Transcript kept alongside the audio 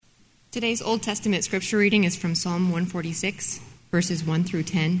Today's Old Testament scripture reading is from Psalm 146, verses 1 through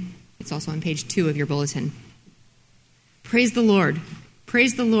 10. It's also on page 2 of your bulletin. Praise the Lord,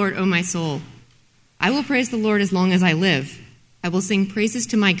 O my soul. I will praise the Lord as long as I live. I will sing praises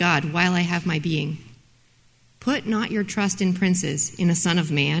to my God while I have my being. Put not your trust in princes, in a son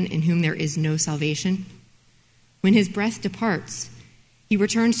of man in whom there is no salvation. When his breath departs, he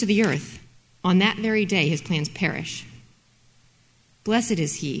returns to the earth. On that very day his plans perish. Blessed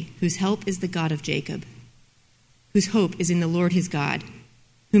is he whose help is the God of Jacob, whose hope is in the Lord his God,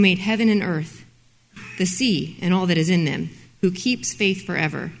 who made heaven and earth, the sea and all that is in them, who keeps faith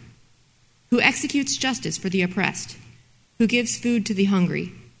forever, who executes justice for the oppressed, who gives food to the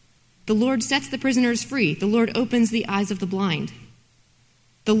hungry. The Lord sets the prisoners free. The Lord opens the eyes of the blind.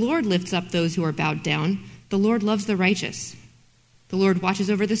 The Lord lifts up those who are bowed down. The Lord loves the righteous. The Lord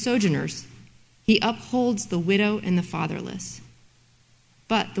watches over the sojourners. He upholds the widow and the fatherless.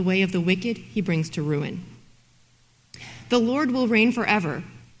 But the way of the wicked he brings to ruin. The Lord will reign forever.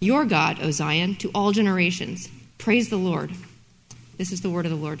 Your God, O Zion, to all generations. Praise the Lord. This is the word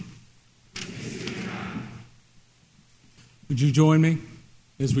of the Lord. Would you join me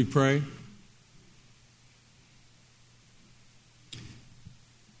as we pray?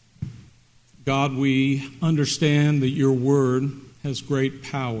 God, we understand that your word has great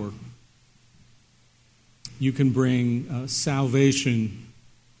power. You can bring salvation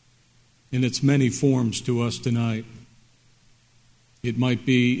in its many forms to us tonight. It might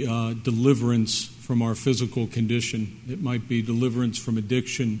be deliverance from our physical condition. It might be deliverance from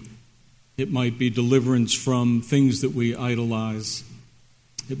addiction. It might be deliverance from things that we idolize.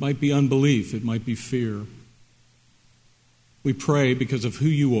 It might be unbelief. It might be fear. We pray because of who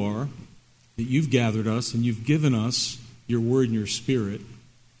you are, that you've gathered us and you've given us your word and your spirit.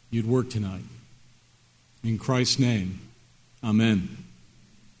 You'd work tonight. In Christ's name, amen.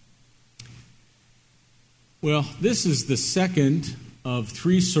 Well, this is the second of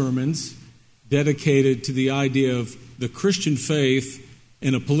 3 sermons dedicated to the idea of the Christian faith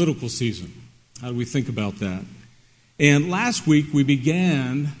in a political season. How do we think about that? And last week we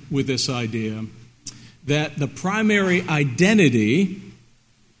began with this idea that the primary identity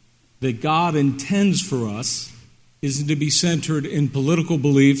that God intends for us isn't to be centered in political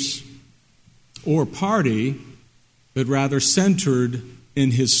beliefs or party, but rather centered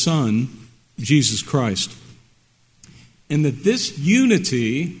in his Son, Jesus Christ. And that this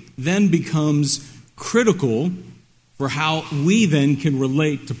unity then becomes critical for how we then can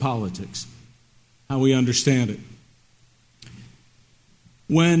relate to politics, how we understand it.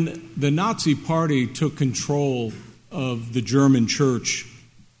 When the Nazi Party took control of the German church,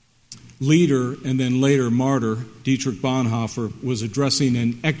 leader and then later martyr Dietrich Bonhoeffer was addressing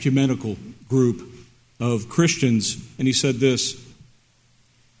an ecumenical group of Christians, and he said this: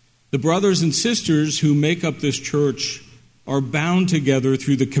 "The brothers and sisters who make up this church are bound together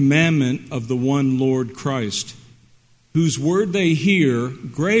through the commandment of the one Lord Christ, whose word they hear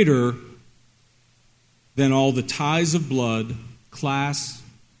greater than all the ties of blood, class,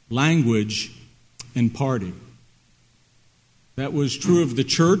 language, and party." That was true of the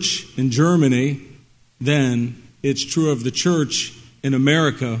church in Germany then. It's true of the church in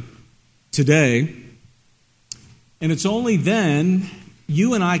America today. And it's only then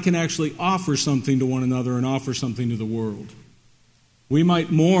you and I can actually offer something to one another and offer something to the world. We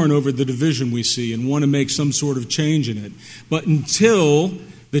might mourn over the division we see and want to make some sort of change in it. But until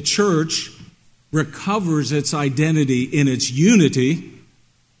the church recovers its identity in its unity,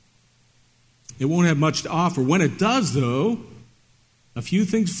 it won't have much to offer. When it does, though, a few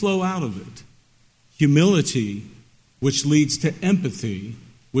things flow out of it. Humility, which leads to empathy,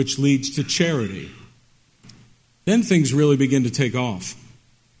 which leads to charity. Then things really begin to take off.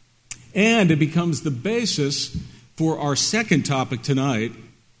 And it becomes the basis for our second topic tonight,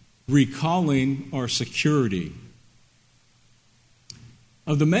 recalling our security.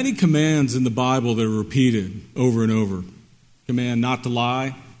 Of the many commands in the Bible that are repeated over and over, command not to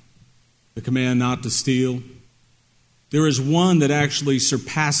lie, the command not to steal, there is one that actually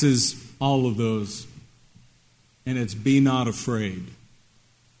surpasses all of those, and it's be not afraid.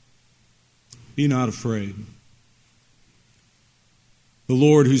 Be not afraid. The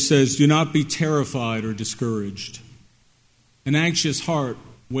Lord who says, do not be terrified or discouraged. An anxious heart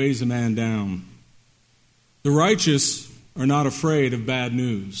weighs a man down. The righteous are not afraid of bad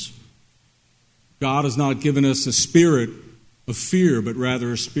news. God has not given us a spirit of fear, but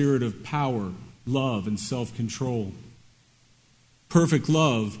rather a spirit of power, love, and self-control. Perfect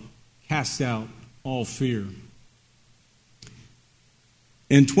love casts out all fear.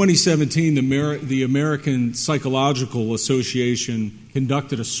 In 2017, the American Psychological Association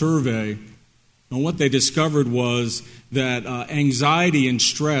conducted a survey, and what they discovered was that anxiety and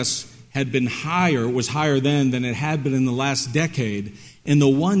stress was higher then than it had been in the last decade. And the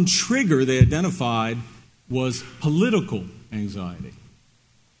one trigger they identified was political anxiety.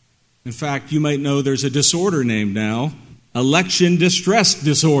 In fact, you might know there's a disorder named now, election distress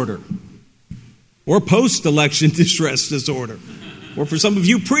disorder, or post-election distress disorder, or for some of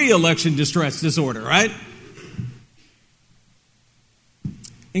you, pre-election distress disorder, right?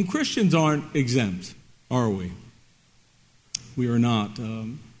 And Christians aren't exempt, are we? We are not.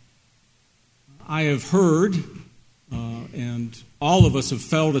 I have heard, and all of us have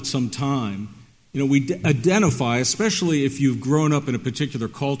felt at some time, we identify, especially if you've grown up in a particular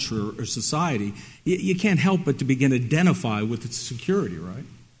culture or society, you can't help but to begin to identify with its security, right?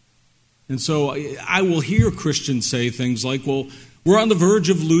 And so I will hear Christians say things like, well, we're on the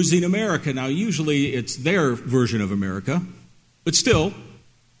verge of losing America. Now, usually it's their version of America, but still,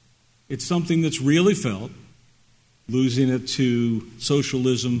 it's something that's really felt, losing it to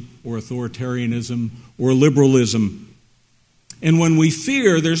socialism or authoritarianism or liberalism. And when we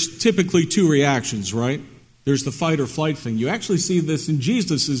fear, there's typically two reactions, right? There's the fight or flight thing. You actually see this in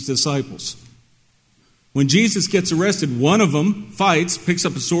Jesus' disciples. When Jesus gets arrested, one of them fights, picks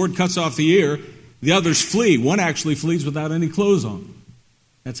up a sword, cuts off the ear. The others flee. One actually flees without any clothes on.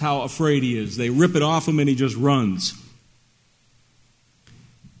 That's how afraid he is. They rip it off him and he just runs.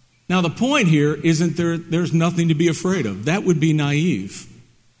 Now the point here isn't there's nothing to be afraid of. That would be naive.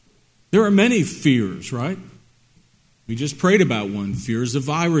 There are many fears, right? We just prayed about one. Fears of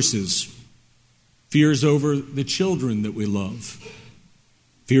viruses. Fears over the children that we love.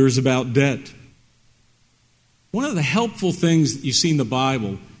 Fears about debt. One of the helpful things that you see in the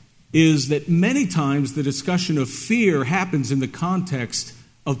Bible is that many times the discussion of fear happens in the context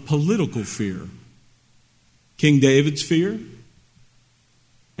of political fear. King David's fear,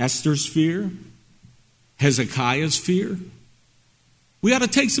 Esther's fear, Hezekiah's fear. We ought to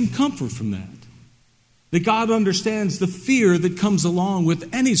take some comfort from that. That God understands the fear that comes along with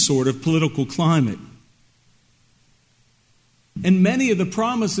any sort of political climate. And many of the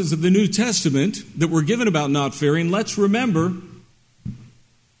promises of the New Testament that were given about not fearing, let's remember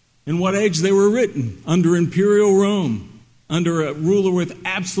in what age they were written. Under imperial Rome, under a ruler with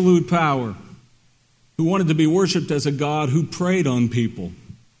absolute power, who wanted to be worshipped as a God who preyed on people.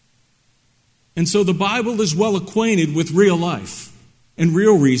 And so the Bible is well acquainted with real life and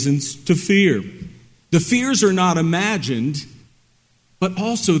real reasons to fear. The fears are not imagined, but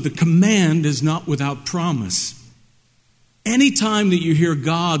also the command is not without promise. Anytime that you hear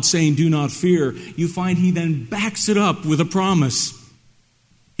God saying, do not fear, you find he then backs it up with a promise.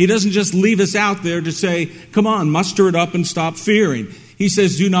 He doesn't just leave us out there to say, come on, muster it up and stop fearing. He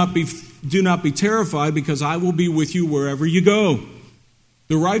says, do not be terrified because I will be with you wherever you go.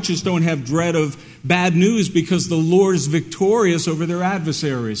 The righteous don't have dread of bad news because the Lord is victorious over their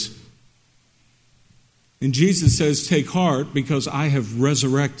adversaries. And Jesus says, take heart because I have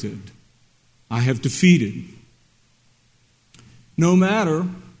resurrected. I have defeated. No matter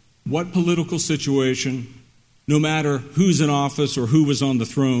what political situation, no matter who's in office or who was on the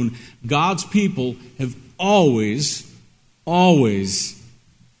throne, God's people have always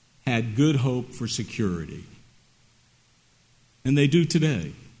had good hope for security. And they do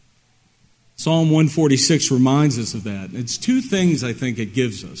today. Psalm 146 reminds us of that. It's two things I think it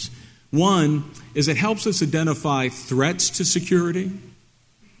gives us. One is it helps us identify threats to security,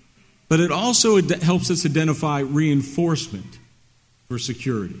 but it also helps us identify reinforcement for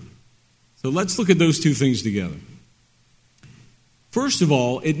security. So let's look at those two things together. First of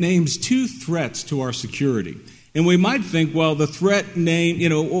all, it names two threats to our security. And we might think, well, the threat name,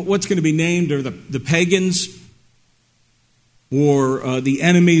 what's going to be named are the pagans or the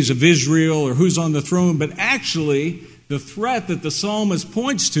enemies of Israel or who's on the throne. But actually, the threat that the psalmist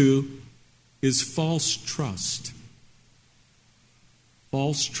points to is false trust.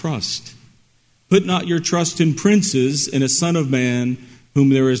 False trust. Put not your trust in princes, in a son of man, whom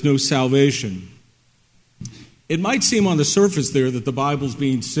there is no salvation. It might seem on the surface there that the Bible's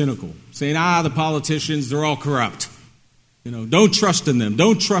being cynical, saying, the politicians, they're all corrupt. Don't trust in them.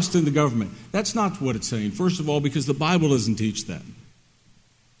 Don't trust in the government. That's not what it's saying, first of all, because the Bible doesn't teach that.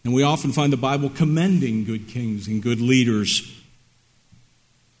 And we often find the Bible commending good kings and good leaders.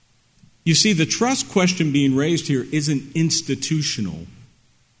 You see, the trust question being raised here isn't institutional.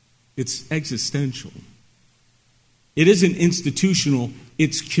 It's existential. It isn't institutional,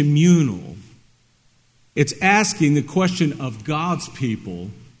 it's communal. It's asking the question of God's people,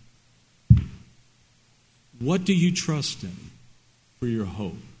 what do you trust in? for your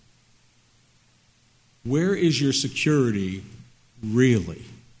hope? Where is your security really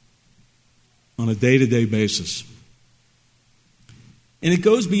on a day-to-day basis? And it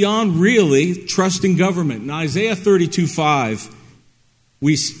goes beyond really trusting government. In Isaiah 32:5,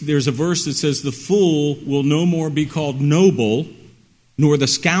 there's a verse that says, "The fool will no more be called noble, nor the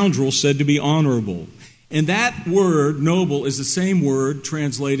scoundrel said to be honorable." And that word, noble, is the same word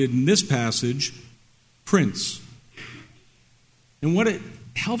translated in this passage, prince. And what it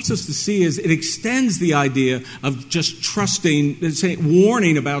helps us to see is it extends the idea of just trusting,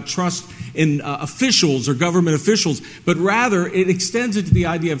 warning about trust in officials or government officials, but rather it extends it to the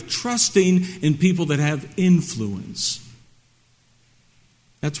idea of trusting in people that have influence.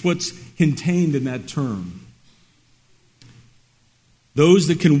 That's what's contained in that term. Those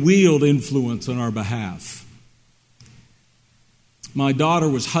that can wield influence on our behalf. My daughter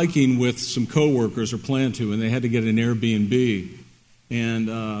was hiking with some coworkers, or planned to, and they had to get an Airbnb.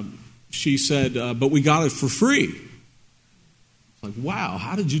 And she said, but we got it for free. It's like, wow,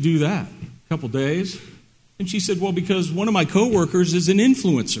 how did you do that? A couple days? And she said, well, because one of my coworkers is an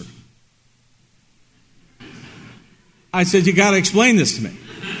influencer. I said, you got to explain this to me.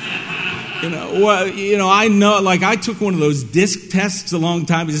 I know, like I took one of those disc tests a long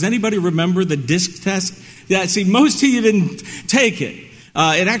time. Does anybody remember the disc test? Yeah, see, most of you didn't take it.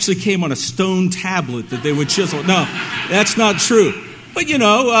 It actually came on a stone tablet that they would chisel. No, that's not true. But,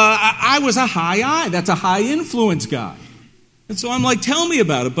 I was a high I. That's a high influence guy. And so I'm like, tell me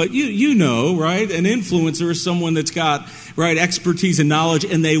about it. But you know, right? An influencer is someone that's got, right, expertise and knowledge,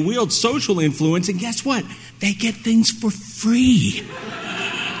 and they wield social influence. And guess what? They get things for free.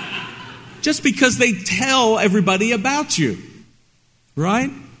 Just because they tell everybody about you.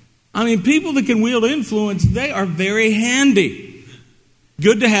 Right? I mean, people that can wield influence, they are very handy.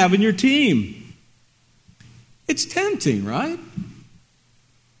 Good to have in your team. It's tempting, right?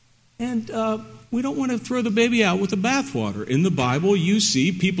 And we don't want to throw the baby out with the bathwater. In the Bible, you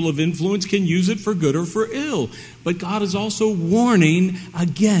see people of influence can use it for good or for ill. But God is also warning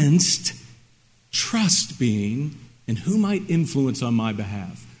against trust being and who might influence on my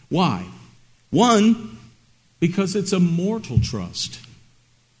behalf. Why? One, because it's a mortal trust.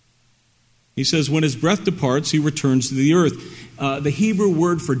 He says, when his breath departs, he returns to the earth. The Hebrew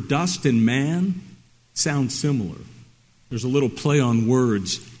word for dust and man sounds similar. There's a little play on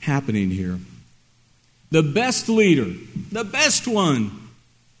words happening here. The best leader, the best one,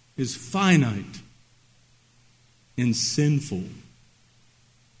 is finite and sinful,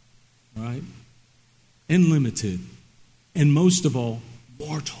 right? And limited, and most of all,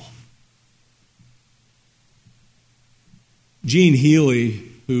 mortal. Gene Healy,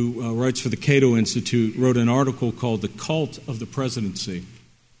 who writes for the Cato Institute, wrote an article called The Cult of the Presidency.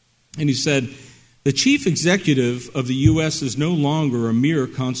 And he said, the chief executive of the U.S. is no longer a mere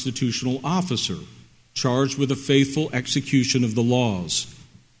constitutional officer charged with a faithful execution of the laws.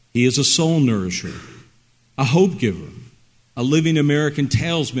 He is a soul nourisher, a hope giver, a living American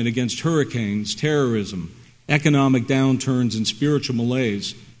talesman against hurricanes, terrorism, economic downturns, and spiritual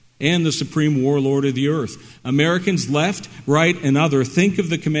malaise, and the supreme warlord of the earth. Americans left, right, and other think of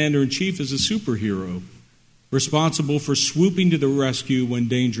the commander-in-chief as a superhero, responsible for swooping to the rescue when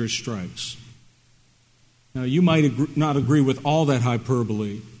danger strikes. Now, you might not agree with all that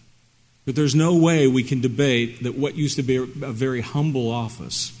hyperbole, but there's no way we can debate that what used to be a very humble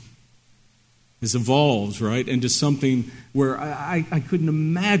office has evolved, right, into something where I couldn't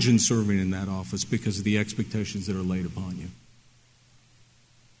imagine serving in that office because of the expectations that are laid upon you.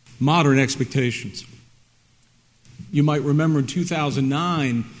 Modern expectations. You might remember in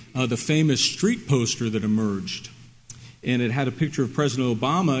 2009, the famous street poster that emerged. And it had a picture of President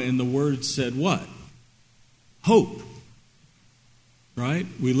Obama, and the words said what? Hope. Right?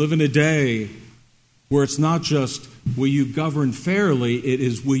 We live in a day where it's not just, will you govern fairly? It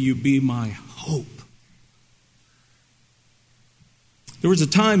is, will you be my hope? There was a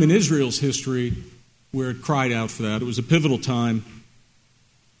time in Israel's history where it cried out for that. It was a pivotal time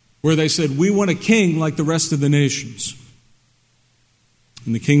where they said, we want a king like the rest of the nations.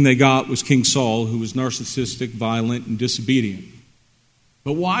 And the king they got was King Saul, who was narcissistic, violent, and disobedient.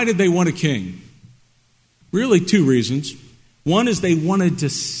 But why did they want a king? Really, two reasons. One is they wanted to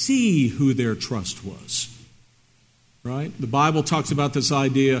see who their trust was. Right? The Bible talks about this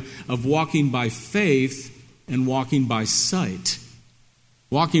idea of walking by faith and walking by sight.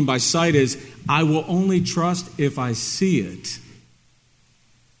 Walking by sight is, I will only trust if I see it.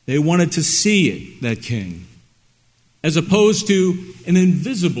 They wanted to see it, that king, as opposed to an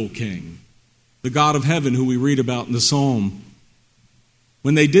invisible king, the God of heaven who we read about in the Psalm.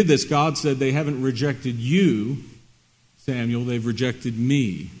 When they did this, God said, they haven't rejected you, Samuel, they've rejected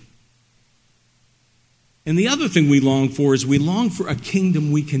me. And the other thing we long for is we long for a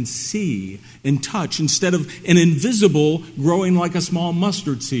kingdom we can see and touch instead of an invisible, growing like a small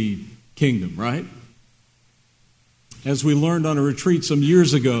mustard seed kingdom, right? As we learned on a retreat some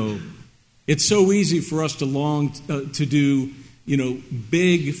years ago, it's so easy for us to long to do,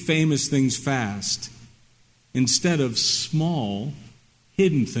 big, famous things fast instead of small,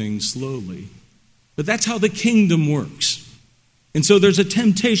 hidden things slowly. But that's how the kingdom works. And so there's a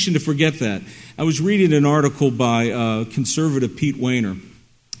temptation to forget that. I was reading an article by conservative Pete Wehner,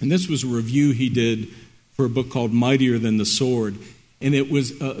 and this was a review he did for a book called Mightier Than the Sword. And it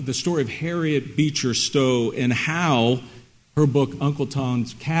was the story of Harriet Beecher Stowe and how her book, Uncle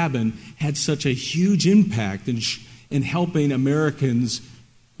Tom's Cabin, had such a huge impact in helping Americans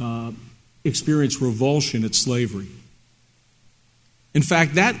experience revulsion at slavery. In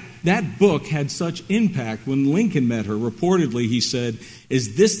fact, that book had such impact when Lincoln met her. Reportedly, he said,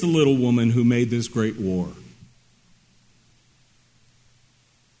 "Is this the little woman who made this great war?"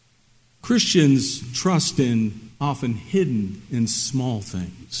 Christians trust in often hidden and small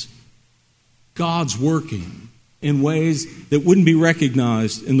things. God's working in ways that wouldn't be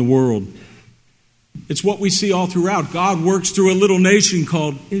recognized in the world. It's what we see all throughout. God works through a little nation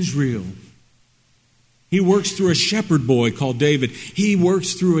called Israel. He works through a shepherd boy called David. He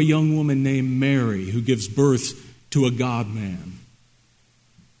works through a young woman named Mary who gives birth to a God-man.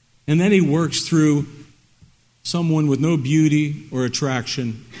 And then he works through someone with no beauty or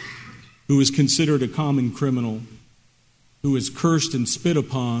attraction who is considered a common criminal, who is cursed and spit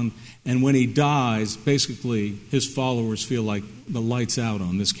upon, and when he dies, basically his followers feel like the light's out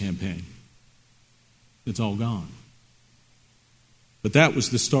on this campaign. It's all gone. But that was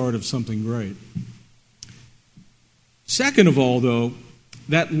the start of something great. Second of all, though,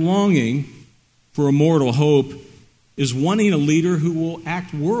 that longing for immortal hope is wanting a leader who will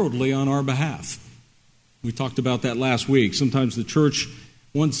act worldly on our behalf. We talked about that last week. Sometimes the church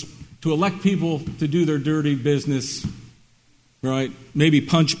wants to elect people to do their dirty business, right? Maybe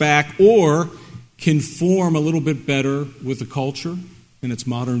punch back or conform a little bit better with the culture and its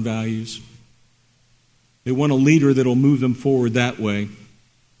modern values. They want a leader that will move them forward that way.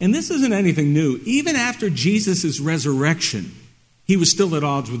 And this isn't anything new. Even after Jesus' resurrection, he was still at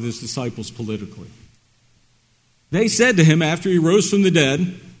odds with his disciples politically. They said to him after he rose from the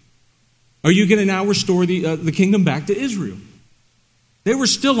dead, "Are you going to now restore the kingdom back to Israel?" They were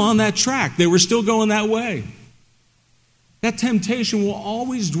still on that track. They were still going that way. That temptation will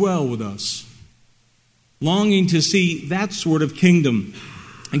always dwell with us, longing to see that sort of kingdom.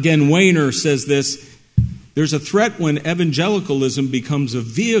 Again, Wehner says this: there's a threat when evangelicalism becomes a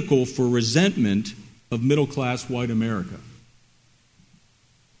vehicle for resentment of middle-class white America.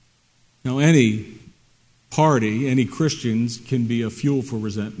 Now, any party, any Christians can be a fuel for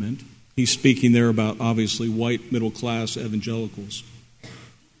resentment. He's speaking there about, obviously, white middle-class evangelicals.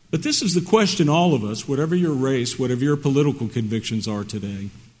 But this is the question all of us, whatever your race, whatever your political convictions are today.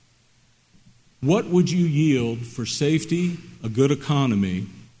 What would you yield for safety, a good economy,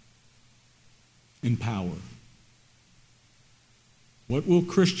 and power? What will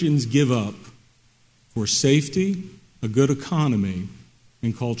Christians give up for safety, a good economy,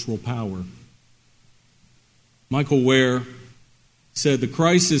 and cultural power? Michael Ware said, "The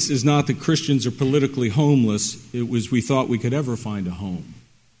crisis is not that Christians are politically homeless. It was we thought we could ever find a home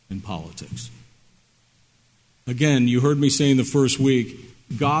in politics." Again, you heard me say in the first week,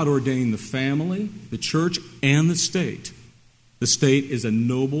 God ordained the family, the church, and the state. The state is a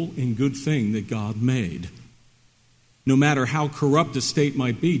noble and good thing that God made. No matter how corrupt a state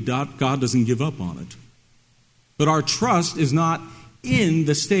might be, God doesn't give up on it. But our trust is not in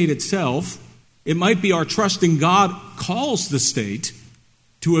the state itself. It might be our trust in God calls the state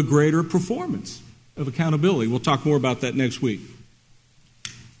to a greater performance of accountability. We'll talk more about that next week.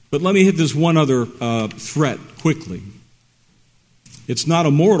 But let me hit this one other threat quickly. It's not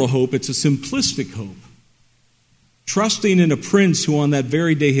a mortal hope, it's a simplistic hope. Trusting in a prince who on that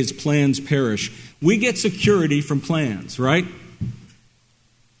very day his plans perish. We get security from plans, right?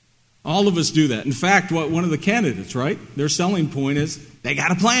 All of us do that. In fact, one of the candidates, right? Their selling point is they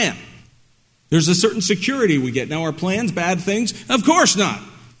got a plan. There's a certain security we get. Now, are plans bad things? Of course not. The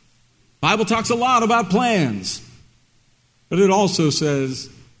Bible talks a lot about plans. But it also says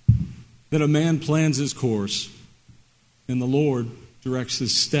that a man plans his course and the Lord directs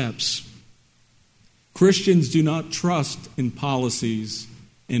his steps. Christians do not trust in policies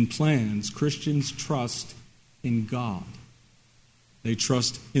and plans. Christians trust in God. They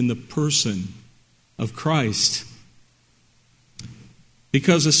trust in the person of Christ.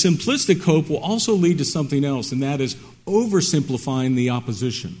 Because a simplistic hope will also lead to something else, and that is oversimplifying the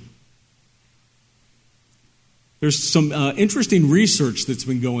opposition. There's some interesting research that's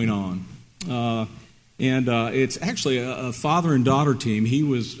been going on. And it's actually a father and daughter team. He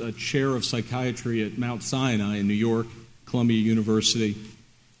was a chair of psychiatry at Mount Sinai in New York, Columbia University.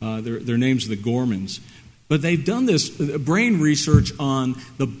 Their names are the Gormans. But they've done this brain research on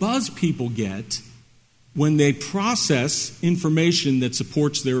the buzz people get when they process information that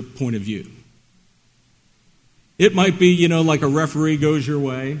supports their point of view. It might be, like a referee goes your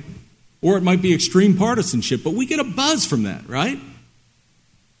way, or it might be extreme partisanship, but we get a buzz from that, right?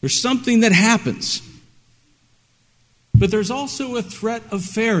 There's something that happens. But there's also a threat of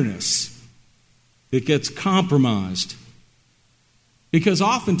fairness that gets compromised. Because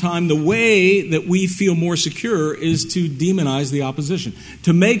oftentimes the way that we feel more secure is to demonize the opposition,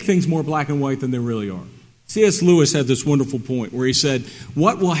 to make things more black and white than they really are. C.S. Lewis had this wonderful point where he said,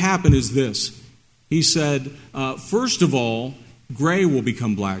 what will happen is this. He said, first of all, gray will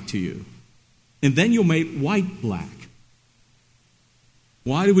become black to you, and then you'll make white black.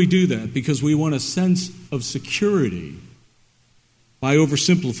 Why do we do that? Because we want a sense of security by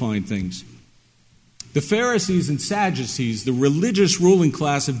oversimplifying things. The Pharisees and Sadducees, the religious ruling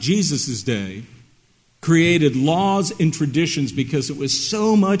class of Jesus' day, created laws and traditions because it was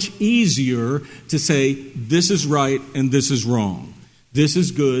so much easier to say, this is right and this is wrong. This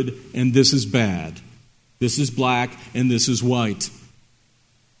is good and this is bad. This is black and this is white.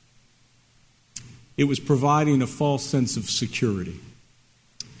 It was providing a false sense of security.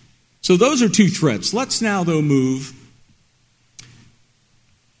 So those are two threats. Let's now, though, move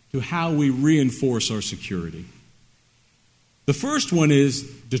to how we reinforce our security. The first one is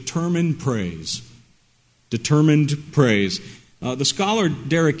determined praise. Determined praise. The scholar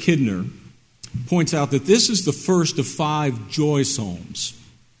Derek Kidner points out that this is the first of 5 joy psalms.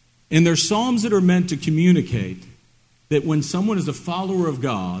 And they're psalms that are meant to communicate that when someone is a follower of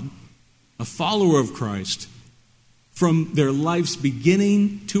God, a follower of Christ, from their life's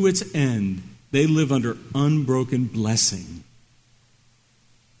beginning to its end, they live under unbroken blessing.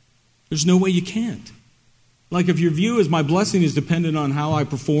 There's no way you can't. Like if your view is my blessing is dependent on how I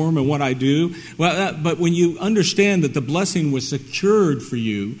perform and what I do, but when you understand that the blessing was secured for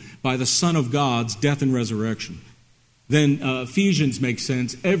you by the Son of God's death and resurrection, then Ephesians makes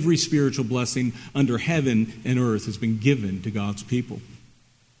sense. Every spiritual blessing under heaven and earth has been given to God's people.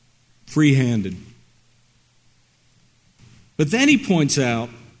 Free-handed. But then he points out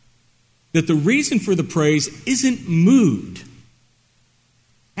that the reason for the praise isn't mood.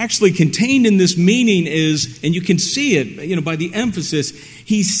 Actually contained in this meaning is, and you can see it, by the emphasis,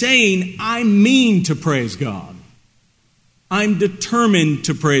 he's saying, I mean to praise God. I'm determined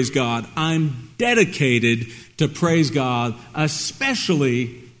to praise God. I'm dedicated to praise God,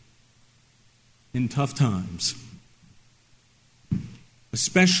 especially in tough times.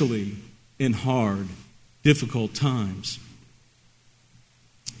 Especially in hard, difficult times.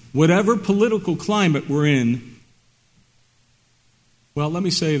 Whatever political climate we're in, well, let me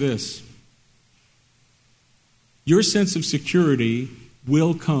say this. Your sense of security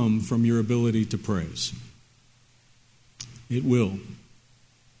will come from your ability to praise. It will.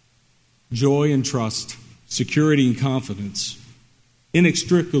 Joy and trust, security and confidence,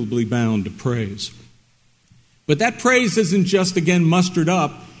 inextricably bound to praise. But that praise isn't just, again, mustered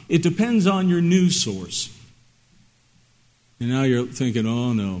up. It depends on your news source. And now you're thinking,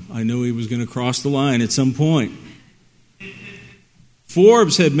 oh no, I knew he was going to cross the line at some point.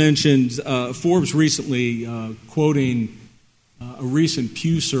 Forbes had mentioned, Forbes recently quoting a recent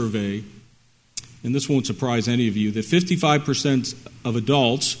Pew survey, and this won't surprise any of you, that 55% of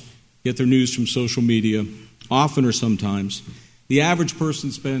adults get their news from social media, often or sometimes. The average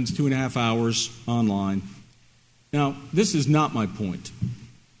person spends 2.5 hours online. Now, this is not my point,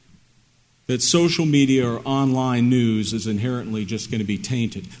 that social media or online news is inherently just going to be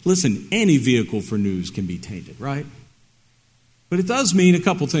tainted. Listen, any vehicle for news can be tainted, right? But it does mean a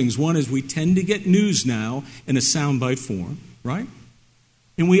couple things. One is we tend to get news now in a soundbite form, right?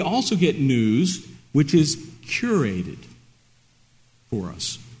 And we also get news which is curated for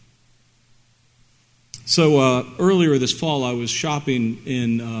us. So earlier this fall, I was shopping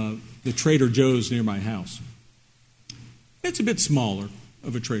in the Trader Joe's near my house. It's a bit smaller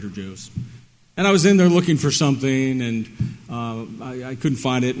of a Trader Joe's. And I was in there looking for something, and I couldn't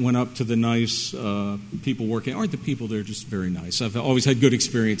find it, and went up to the nice people working. Aren't the people there just very nice? I've always had good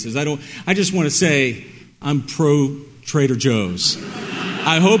experiences. I just want to say I'm pro Trader Joe's.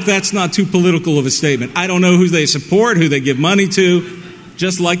 I hope that's not too political of a statement. I don't know who they support, who they give money to,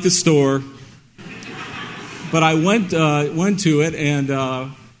 just like the store. But I went to it,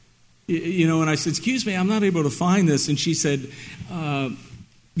 and And I said, excuse me, I'm not able to find this. And she said,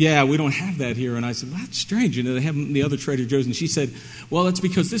 yeah, we don't have that here. And I said, well, that's strange. They have them in the other Trader Joe's. And she said, well, it's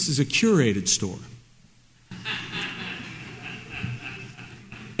because this is a curated store.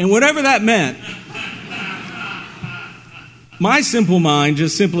 And whatever that meant, my simple mind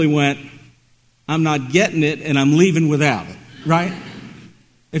just simply went, I'm not getting it and I'm leaving without it, right?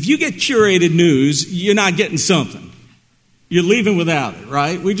 If you get curated news, you're not getting something. You're leaving without it,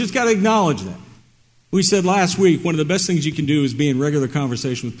 right? We just got to acknowledge that. We said last week, one of the best things you can do is be in regular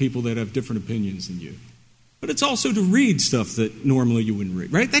conversation with people that have different opinions than you. But it's also to read stuff that normally you wouldn't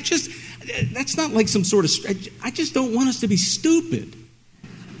read, right? That's not like some sort of, I just don't want us to be stupid.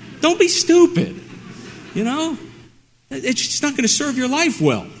 Don't be stupid, It's just not going to serve your life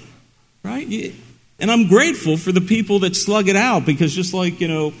well, right? And I'm grateful for the people that slug it out because just like,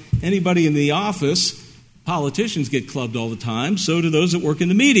 anybody in the office, politicians get clubbed all the time, so do those that work in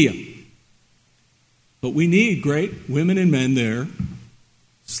the media. But we need great women and men there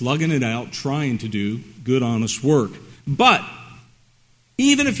slugging it out, trying to do good, honest work. But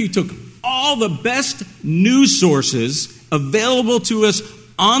even if you took all the best news sources available to us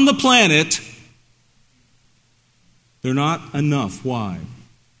on the planet, they're not enough. Why?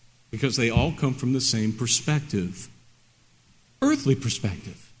 Because they all come from the same perspective. Earthly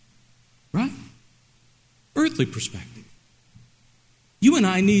perspective. Right? Earthly perspective. You and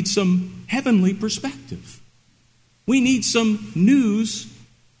I need some heavenly perspective. We need some news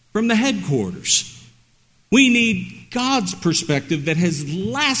from the headquarters. We need God's perspective that has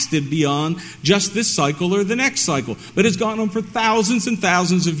lasted beyond just this cycle or the next cycle, but has gone on for thousands and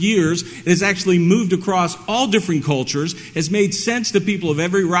thousands of years. It has actually moved across all different cultures, has made sense to people of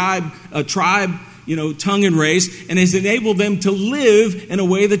every tribe, tongue and race, and has enabled them to live in a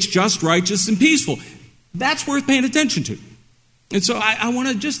way that's just, righteous, and peaceful. That's worth paying attention to. And so I want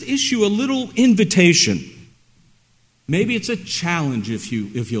to just issue a little invitation. Maybe it's a challenge if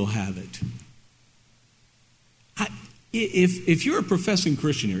you'll have it. If you're a professing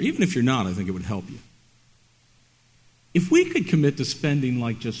Christian here, even if you're not, I think it would help you. If we could commit to spending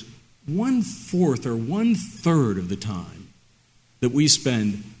like just 1/4 or 1/3 of the time that we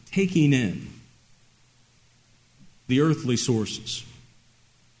spend taking in the earthly sources,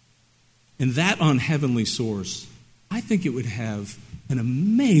 and that on heavenly source, I think it would have an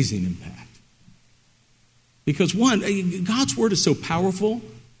amazing impact. Because one, God's Word is so powerful.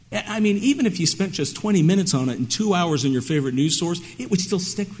 I mean, even if you spent just 20 minutes on it and 2 hours on your favorite news source, it would still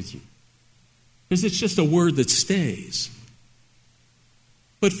stick with you. Because it's just a word that stays.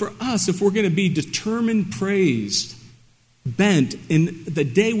 But for us, if we're going to be determined, praised, bent in the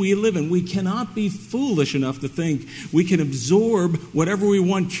day we live in, we cannot be foolish enough to think we can absorb whatever we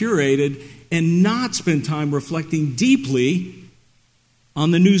want curated and not spend time reflecting deeply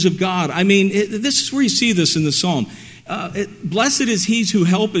on the news of God. I mean, this is where you see this in the psalm. Blessed is he whose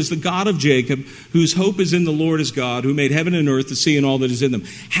help is the God of Jacob, whose hope is in the Lord his God, who made heaven and earth, the sea, and all that is in them.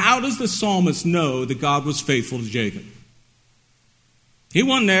 How does the psalmist know that God was faithful to Jacob? He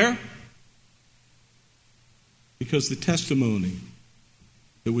wasn't there. Because the testimony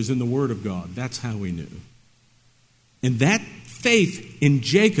that was in the Word of God, that's how we knew. And that faith in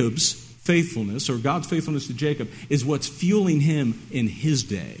Jacob's faithfulness, or God's faithfulness to Jacob, is what's fueling him in his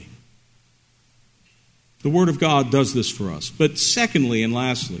day. The Word of God does this for us. But secondly and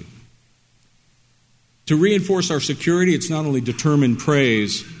lastly, to reinforce our security, it's not only determined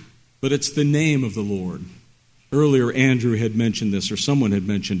praise, but it's the name of the Lord. Earlier, Andrew had mentioned this, or someone had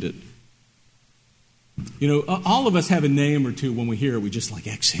mentioned it. All of us have a name or two when we hear it, we just like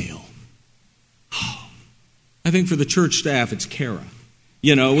exhale. Oh. I think for the church staff, it's Kara.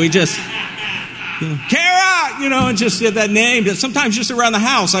 We just, Kara, and just say that name. Sometimes just around the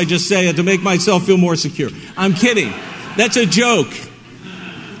house, I just say it to make myself feel more secure. I'm kidding. That's a joke.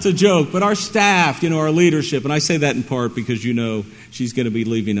 It's a joke. But our staff, our leadership, and I say that in part because she's going to be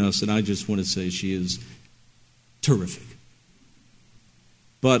leaving us, and I just want to say she is terrific.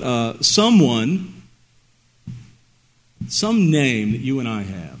 But some name that you and I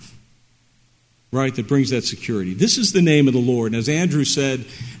have, right, that brings that security. This is the name of the Lord. And as Andrew said,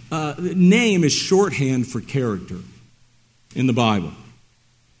 name is shorthand for character in the Bible.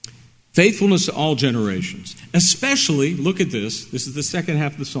 Faithfulness to all generations. Especially, look at this is the second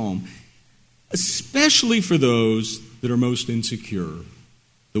half of the psalm, especially for those that are most insecure.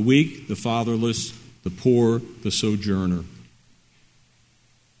 The weak, the fatherless, the poor, the sojourner.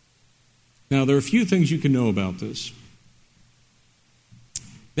 Now, there are a few things you can know about this.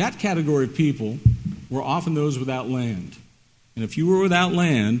 That category of people were often those without land. And if you were without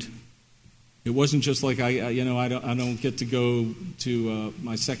land, It wasn't just like I don't get to go to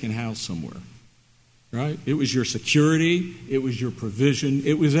my second house somewhere, right? It was your security, it was your provision,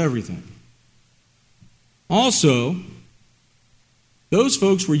 it was everything. Also, those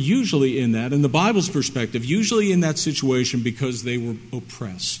folks were usually in that, in the Bible's perspective, usually in that situation because they were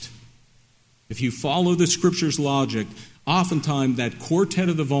oppressed. If you follow the Scripture's logic, oftentimes that quartet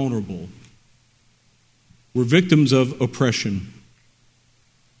of the vulnerable were victims of oppression.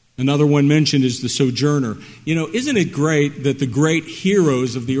 Another one mentioned is the sojourner. Isn't it great that the great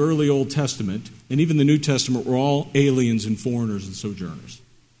heroes of the early Old Testament, and even the New Testament, were all aliens and foreigners and sojourners?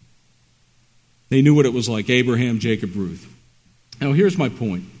 They knew what it was like, Abraham, Jacob, Ruth. Now, here's my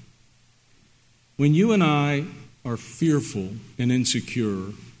point. When you and I are fearful and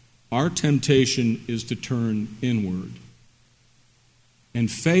insecure, our temptation is to turn inward. And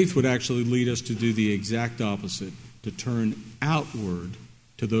faith would actually lead us to do the exact opposite, to turn outward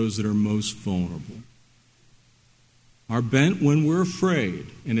to those that are most vulnerable. Our bent when we're afraid,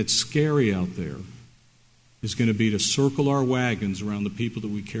 and it's scary out there, is going to be to circle our wagons around the people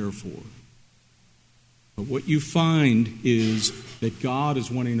that we care for. But what you find is that God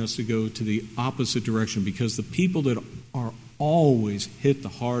is wanting us to go to the opposite direction, because the people that are always hit the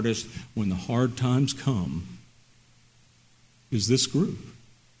hardest when the hard times come is this group.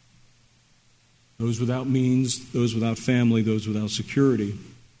 Those without means, those without family, those without security.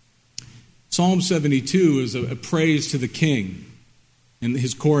 Psalm 72 is a praise to the king and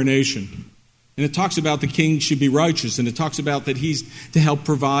his coronation. And it talks about the king should be righteous, and it talks about that he's to help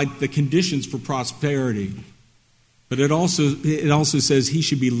provide the conditions for prosperity. But it also says he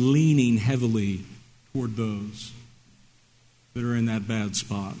should be leaning heavily toward those that are in that bad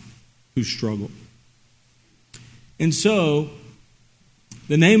spot, who struggle. And so,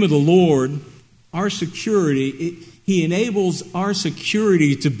 the name of the Lord, our security, he enables our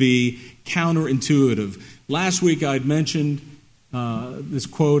security to be counterintuitive. Last week I'd mentioned this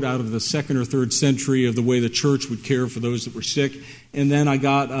quote out of the 2nd or 3rd century of the way the church would care for those that were sick. And then I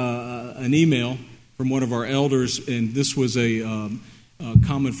got an email from one of our elders, and this was a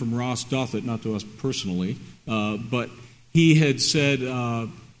comment from Ross Dothett, not to us personally, but he had said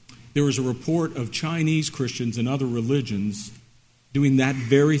there was a report of Chinese Christians and other religions doing that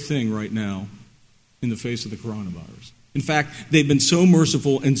very thing right now in the face of the coronavirus. In fact, they've been so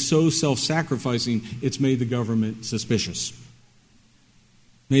merciful and so self-sacrificing, it's made the government suspicious.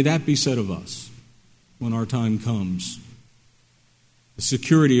 May that be said of us when our time comes. The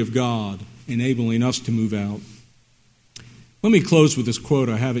security of God enabling us to move out. Let me close with this quote.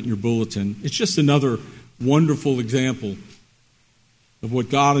 I have it in your bulletin. It's just another wonderful example of what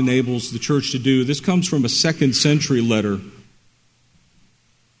God enables the church to do. This comes from a 2nd century letter.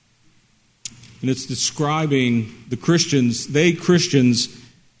 And it's describing the Christians. Christians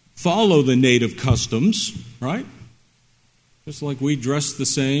follow the native customs, right? Just like we dress the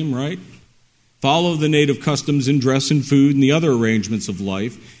same, right? Follow the native customs in dress and food and the other arrangements of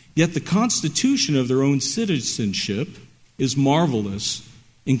life. Yet the constitution of their own citizenship is marvelous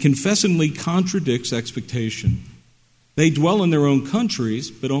and confessedly contradicts expectation. They dwell in their own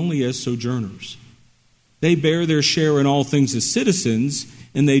countries, but only as sojourners. They bear their share in all things as citizens,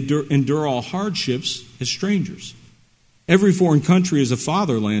 and they endure all hardships as strangers. Every foreign country is a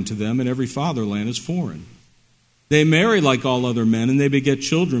fatherland to them, and every fatherland is foreign. They marry like all other men, and they beget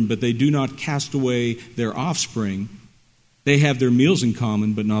children, but they do not cast away their offspring. They have their meals in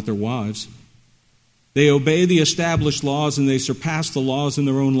common, but not their wives. They obey the established laws, and they surpass the laws in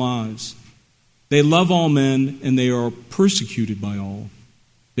their own lives. They love all men, and they are persecuted by all.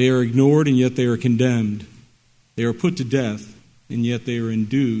 They are ignored, and yet they are condemned. They are put to death, and yet they are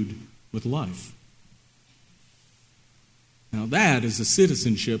endued with life. Now that is a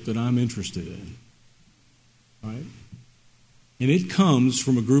citizenship that I'm interested in. Right? And it comes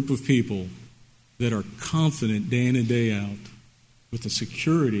from a group of people that are confident day in and day out with the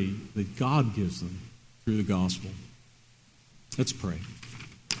security that God gives them through the gospel. Let's pray.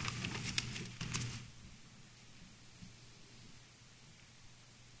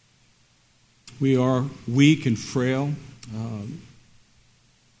 We are weak and frail.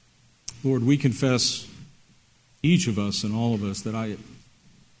 Lord, we confess, each of us and all of us, that I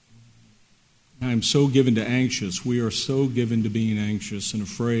am so given to anxious. We are so given to being anxious and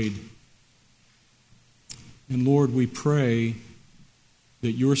afraid. And Lord, we pray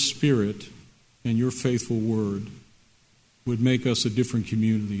that your Spirit and your faithful word would make us a different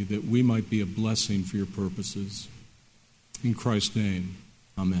community, that we might be a blessing for your purposes. In Christ's name,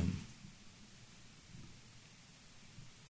 amen.